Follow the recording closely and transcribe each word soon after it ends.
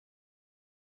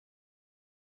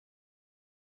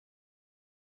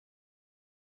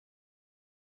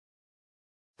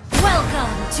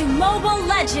to Mobile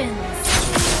Legends!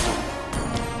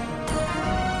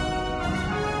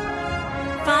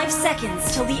 5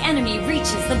 seconds till the enemy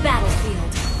reaches the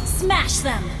battlefield. Smash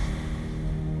them!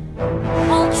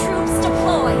 All troops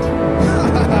deployed!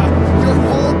 Your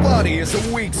whole body is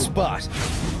a weak spot!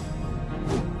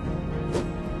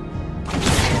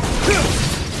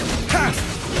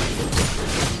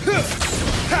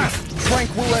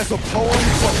 Tranquil as a poem,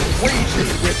 but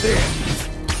raging within!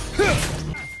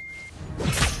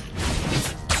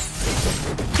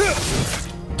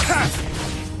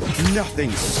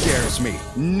 Nothing scares me,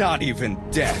 not even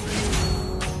death.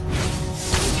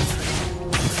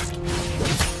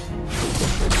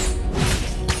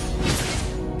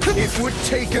 It would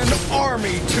take an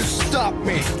army to stop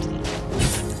me.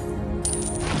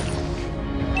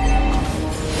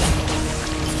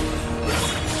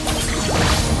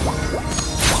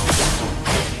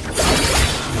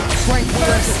 Tranquil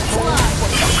as a poem,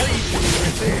 but raging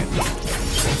within.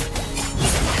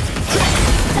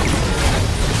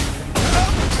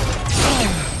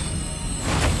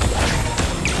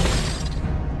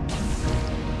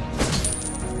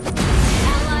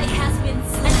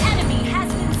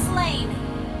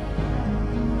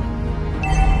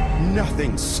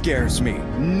 Nothing scares me,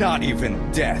 not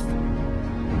even death.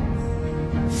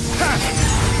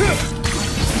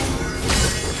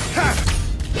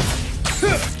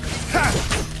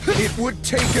 It would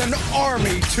take an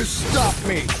army to stop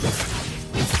me.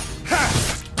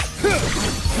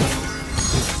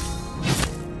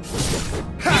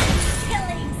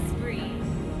 Killing spree!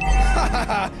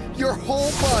 Your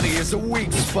whole body is a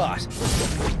weak spot.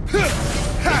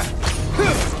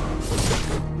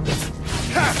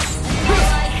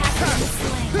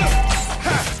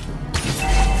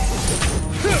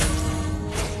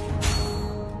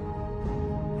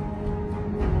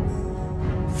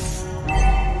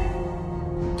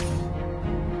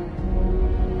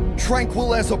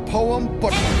 Tranquil as a poem,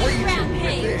 but raging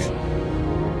within.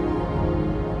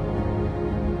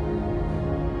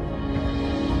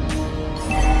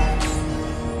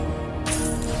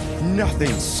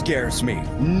 Nothing scares me,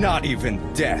 not even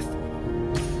death.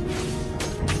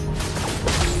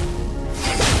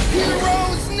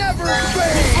 Heroes never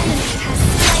fade!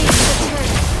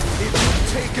 It would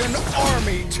take an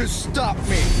army to stop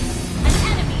me.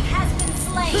 An enemy has been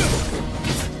slain!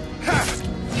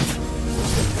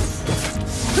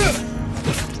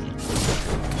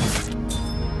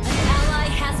 An ally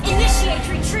has initiate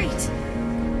retreat!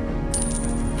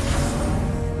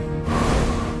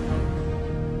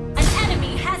 An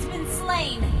enemy has been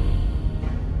slain!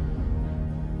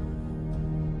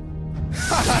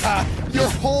 Your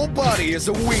whole body is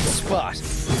a weak spot.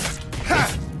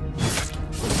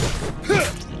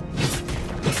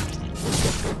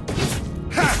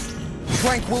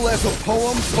 Tranquil as a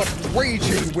poem, but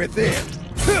raging within.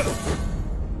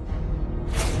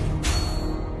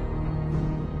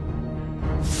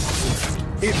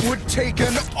 It would take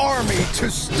an army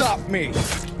to stop me.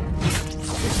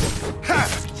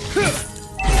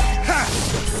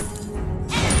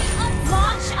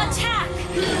 Launch attack!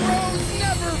 Heroes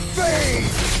never fade!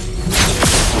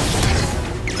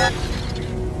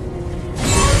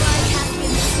 Ally has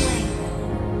been slain.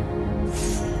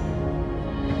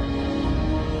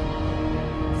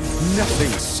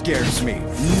 Nothing scares me,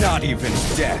 not even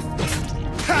death.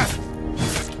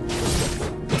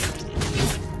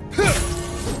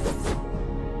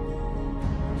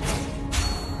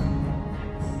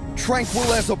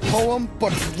 Tranquil as a poem,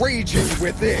 but raging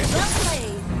within. Well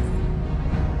played.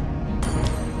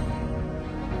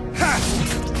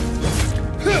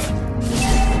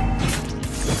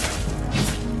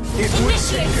 It would Initiate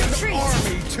take retreat. an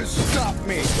army to stop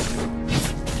me.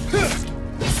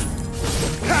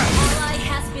 Ally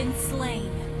has been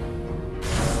slain.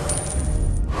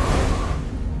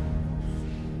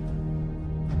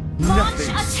 Launch Nothing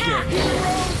attack! scares me.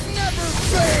 Heroes never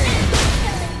fade!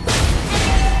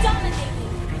 Dominating!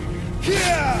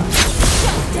 Yeah!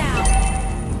 Shut down!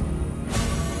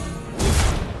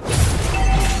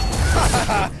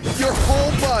 Your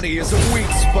whole body is a weak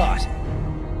spot.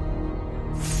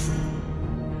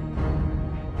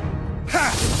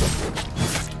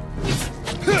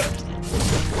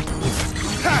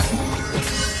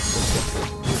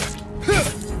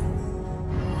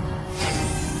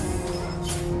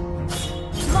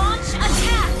 Launch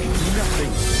attack!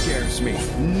 Nothing scares me,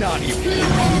 not even. The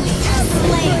enemy has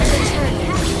slain the turret.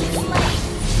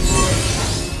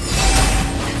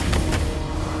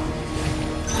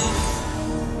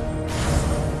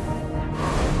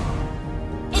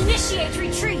 Initiate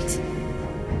retreat!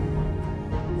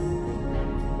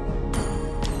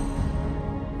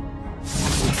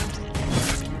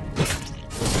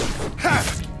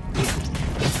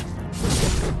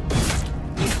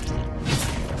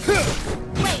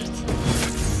 Wait!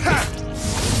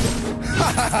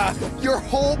 Ha! Your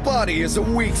whole body is a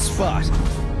weak spot.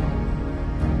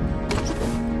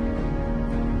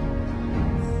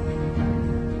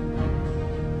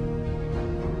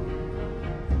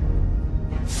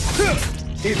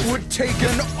 It would take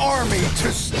an army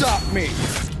to stop me.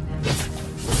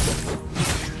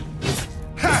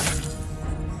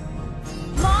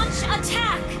 Launch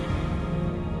attack!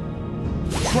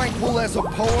 Tranquil as a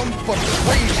poem, but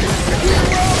raging.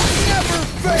 Heroes never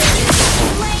fail!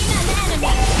 Slain an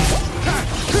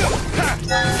enemy!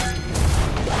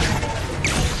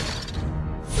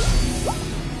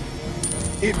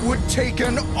 It would take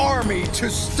an army to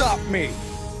stop me.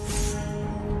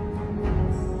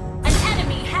 An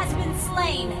enemy has been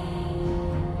slain!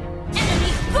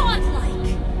 Enemy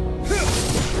godlike!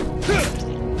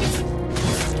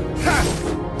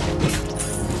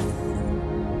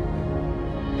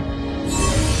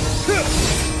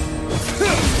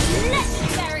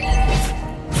 Legendary!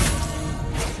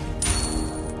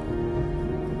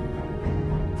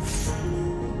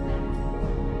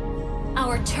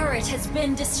 Our turret has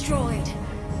been destroyed.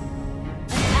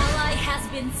 An ally has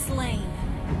been slain.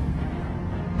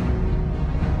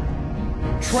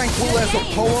 Tranquil as a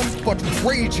poem, but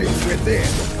raging within.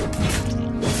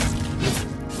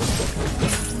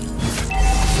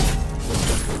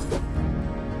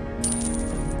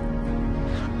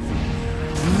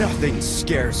 Nothing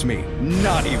scares me,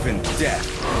 not even death.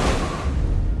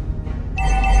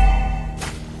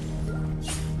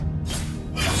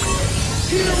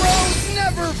 Heroes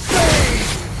never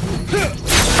fade!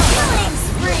 Killing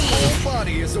spree! Whole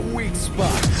body is a weak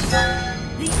spot.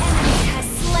 The enemy has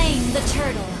slain the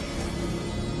turtle.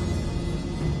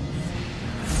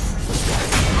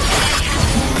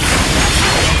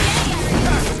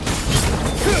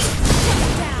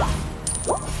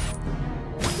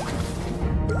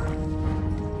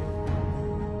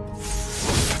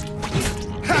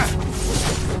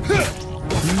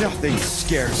 Nothing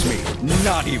scares me,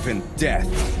 not even death.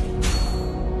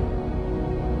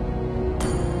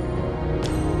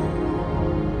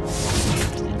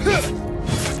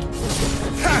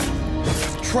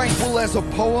 Tranquil as a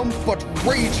poem, but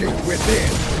raging within.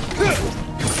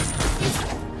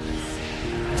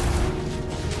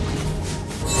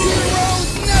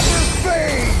 Heroes never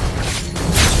fade!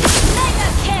 Mega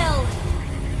kill!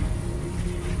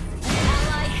 An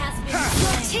ally has been slain.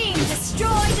 Your team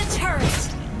destroyed a turret.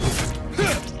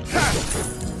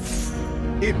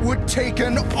 It would take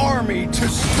an army to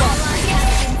stop Ally me.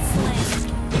 has been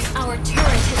slain. Our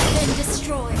turret has been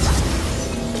destroyed.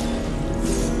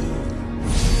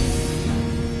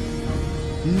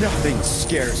 Nothing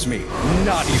scares me,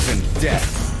 not even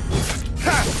death.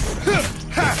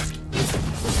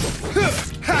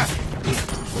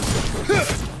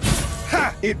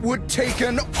 It would take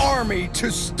an army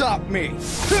to stop me.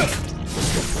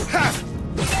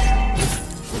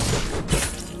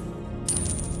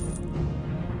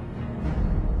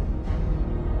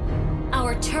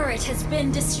 Our turret has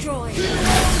been destroyed.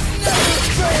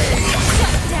 Fade!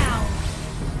 Shut down!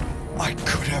 I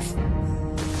could have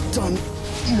done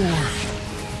more.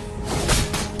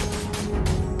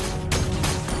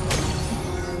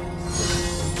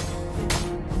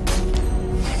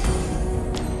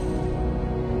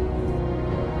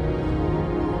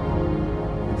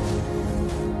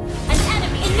 An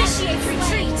enemy initiate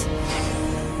retreat!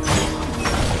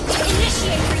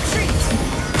 Initiate retreat!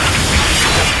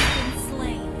 Been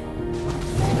slain.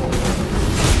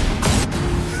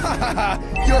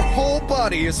 Your whole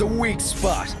body is a weak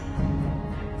spot.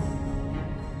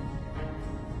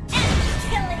 Enemy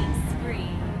killing spree!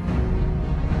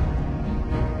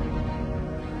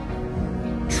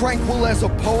 Tranquil as a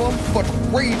poem, but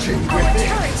raging Our within.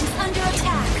 turret is under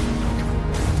attack!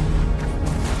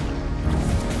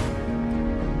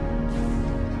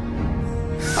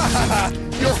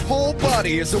 Your whole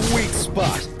body is a weak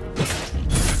spot.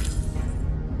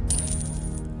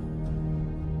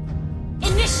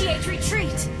 Initiate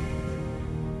retreat!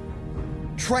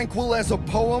 Tranquil as a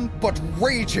poem, but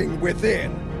raging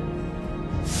within.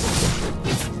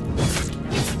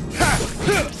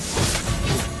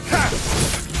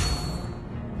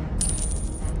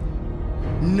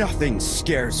 Nothing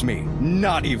scares me,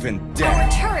 not even Our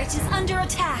death. turret is under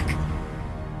attack!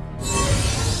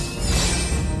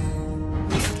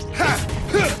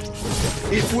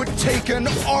 It would take an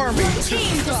army to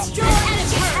Team stop destroy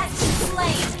enemy has been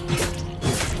slain!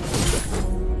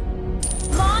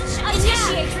 Launch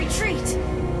initiate retreat!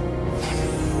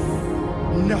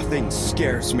 Nothing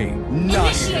scares me, not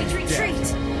Initiate even retreat!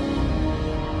 death.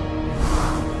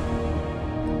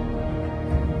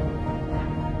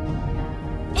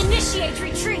 Initiate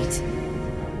retreat!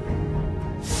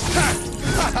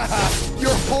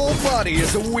 Your whole body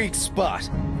is a weak spot.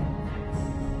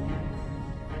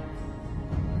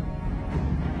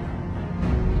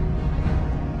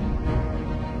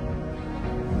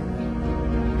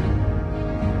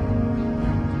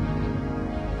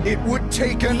 It would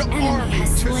take an army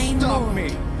to stop me.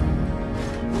 An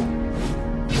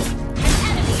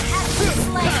enemy has been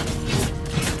slain.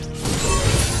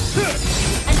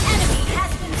 An enemy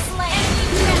has been slain.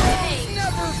 Heroes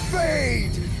never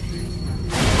fade.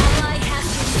 Ally has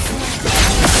been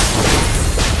slain.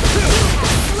 You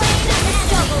have slain an enemy.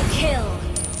 Double kill.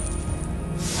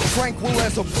 Tranquil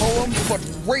as a poem, but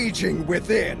raging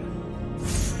within.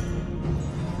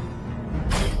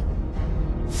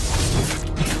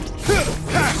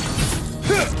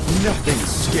 Nothing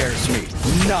scares me,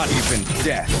 not even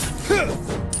death.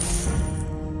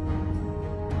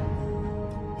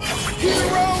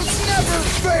 Heroes never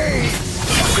fade!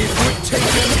 It would take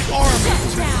an army to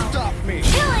stop me.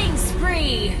 Killing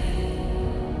spree.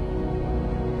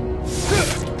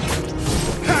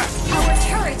 Our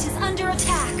turret is under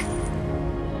attack.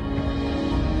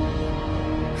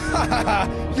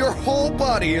 Your whole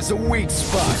body is a weak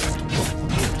spot.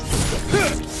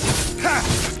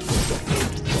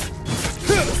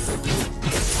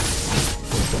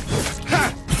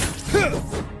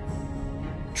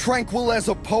 Tranquil as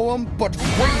a poem, but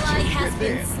Ally raging has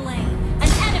within. been slain. An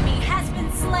enemy has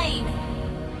been slain.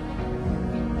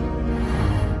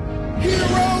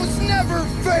 Heroes never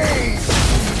fade!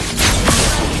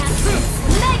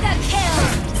 Mega kill!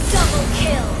 Double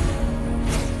kill!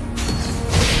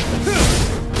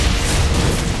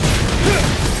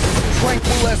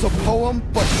 Tranquil as a poem,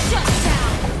 but Shut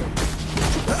down!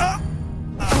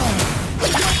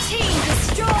 Your team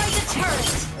destroyed the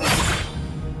turret!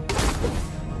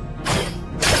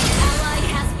 Ally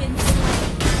has been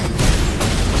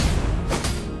slain.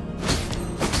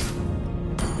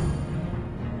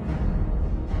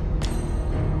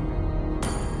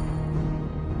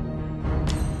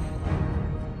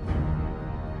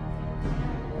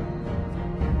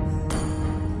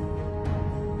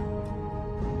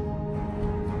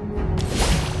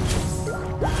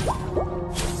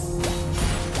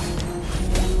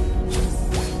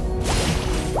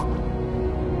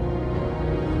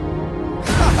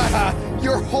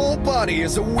 your whole body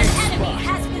is a weak An enemy spot.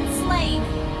 has been slain.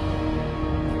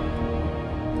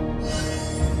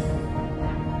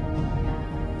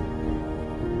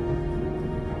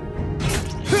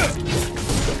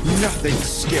 Nothing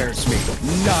scares me,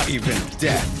 not even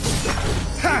death.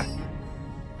 Ha!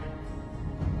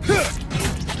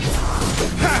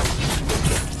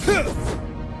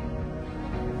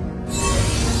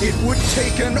 It would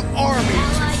take an army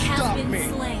Ally to has stop been me.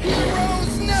 slain.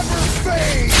 Heroes never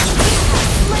fade!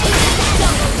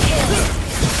 Double kill!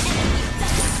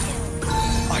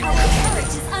 I Our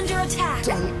turret is under attack.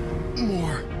 done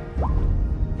more.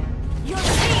 Your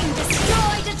team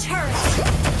destroyed a turret.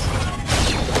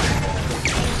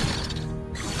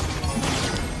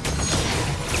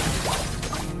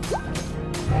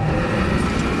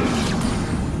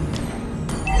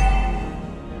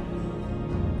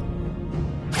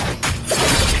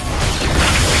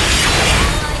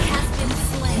 Ally has been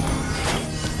slain.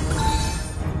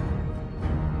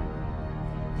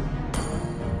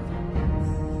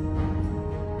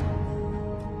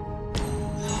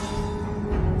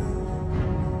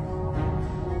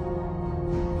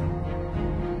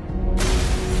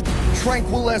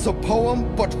 Tranquil as a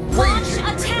poem, but Launch raging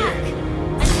attack! within.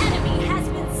 An enemy has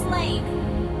been slain.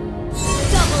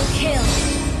 Double kill.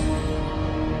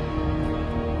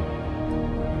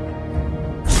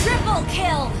 Triple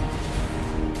kill.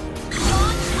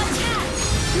 Launch attack.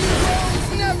 Heroes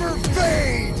never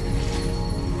fade!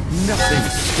 Nothing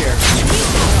scares me.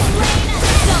 Slain a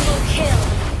double kill.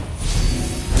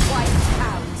 Wiped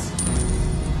out.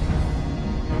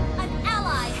 An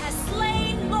ally has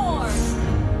slain more.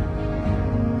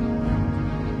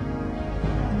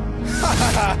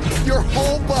 Your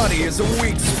whole body is a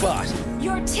weak spot.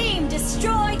 Your team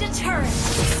destroyed a turret.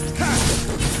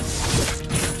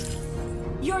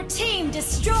 Your team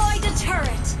destroyed a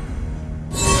turret.